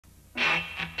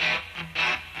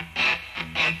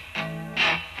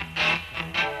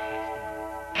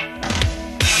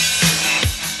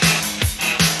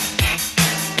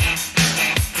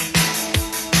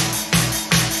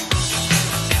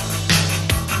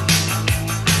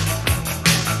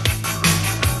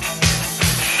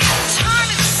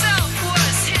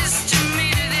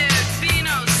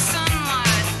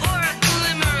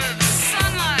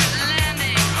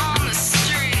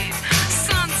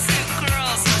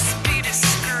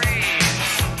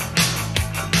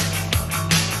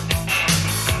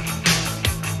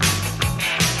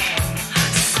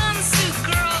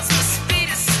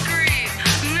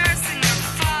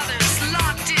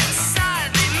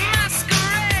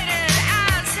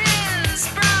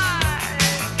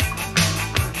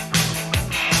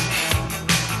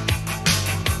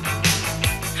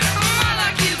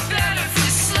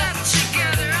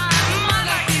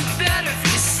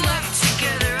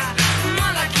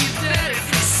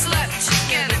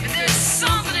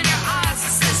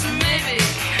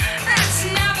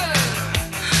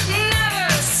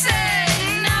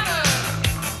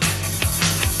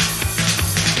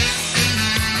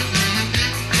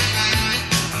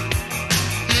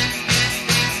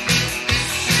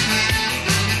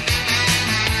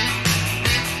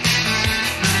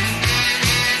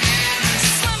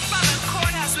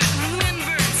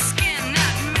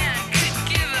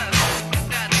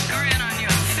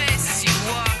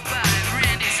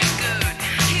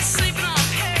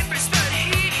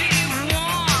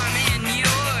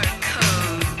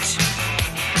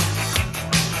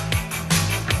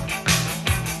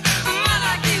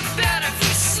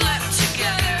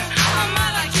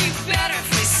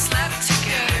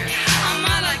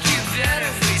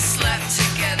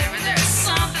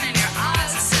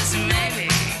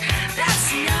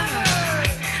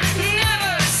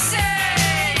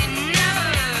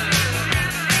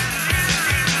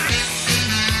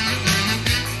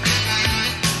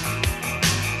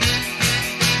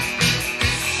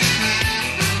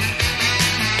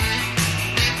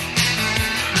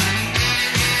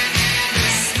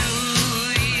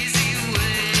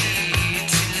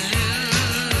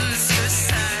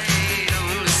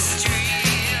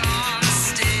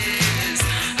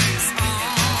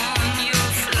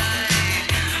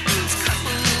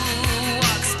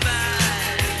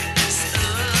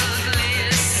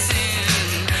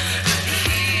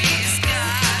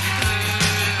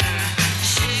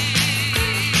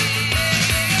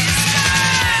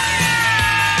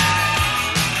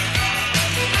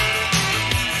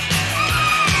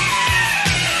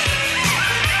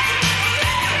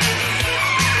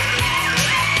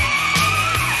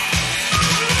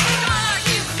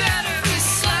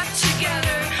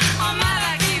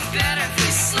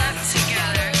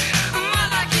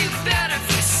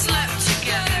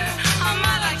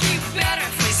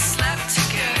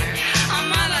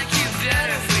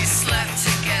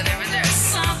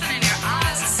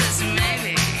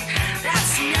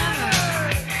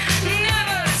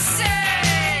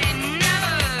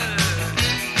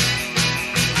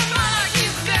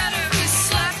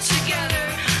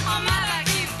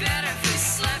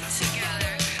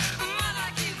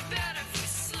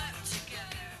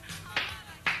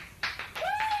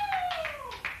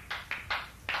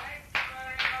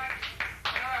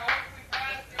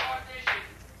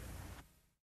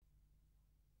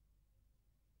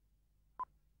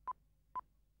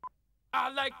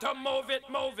like to move it,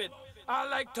 move it. I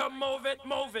like to move it,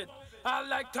 move it. I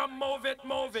like to move it,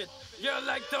 move it. You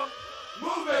like to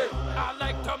move it. I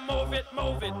like to move it,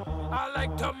 move it. I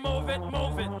like to move it,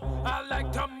 move it. I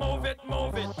like to move it,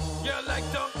 move it. You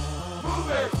like to move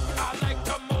it. I like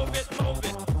to move it, move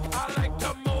it. I like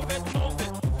to move it, move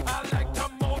it. I like to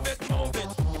move it, move it.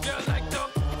 You like to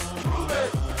move it.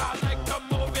 I like to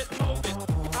move it, move it.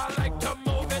 I like to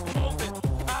move it, move it.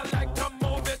 I like to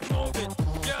move it, move it.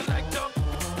 You like to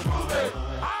move it.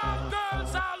 All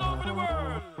girls all over the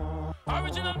world.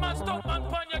 Original man, stunt man,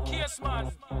 pon your case,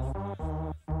 man.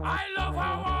 I love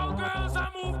how all girls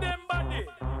are move them body.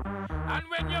 And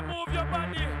when you move your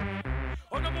body,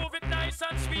 wanna move it nice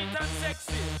and sweet and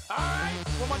sexy. Alright?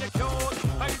 Woman, you cute.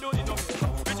 I don't need no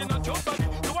makeup. Original cute body.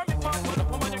 You want me man,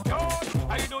 but woman, you cute.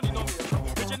 I don't need no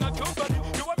makeup. Original cute body.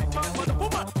 You want me man, but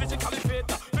woman, physically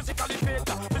fit. Physically fit.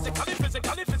 Physically.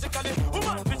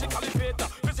 Woman, physically fit.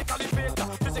 Physically.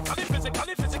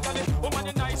 Woman,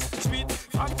 you nice, sweet,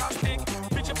 fantastic.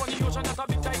 Bitch up on the ocean, that's a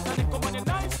bit Titanic. Woman, you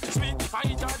nice, sweet,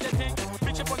 fine, energetic.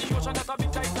 Bitch up on the ocean, that's a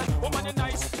bit Titanic. Woman, you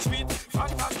nice, sweet,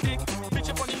 fantastic. Bitch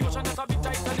up on the ocean, that's a bit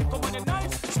Titanic. Woman, you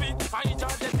nice, sweet, fine,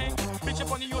 energetic. Bitch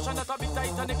up on the ocean, that's a bit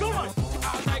Titanic. Come on. I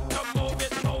like to move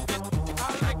it, move it. I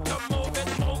like to move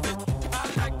it, move it. I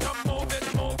like to move it,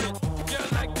 move it. You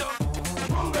like to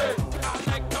move it. I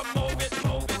like to move it,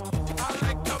 move it. I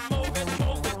like to move it,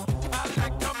 move it. I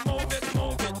like to move it,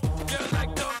 move it. You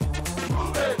like to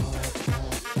move it.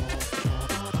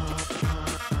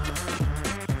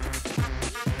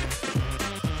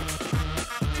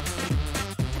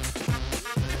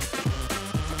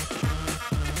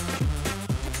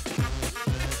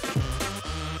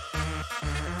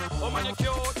 Woman, you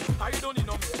cute. I don't need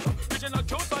no makeup. Original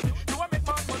cute body. You want make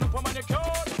man man up. Woman, you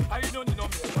cute. I don't need no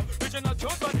makeup. Original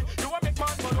cute body. You want make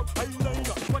man man up.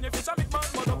 Eyeliner. When you face a make man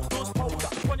man up. Nose powder.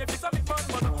 When you face a make man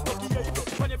man up. Lucky eyebrow.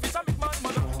 When you face a make man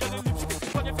man up. Get a lipstick.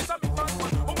 When you face a make man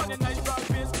man up. Woman, you nice broad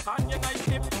face and you nice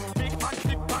lip. Big man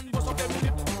flip and bust up them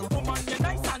lip. Woman, you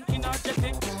nice and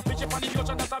energetic. Bitch up on the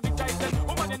ocean, that's a big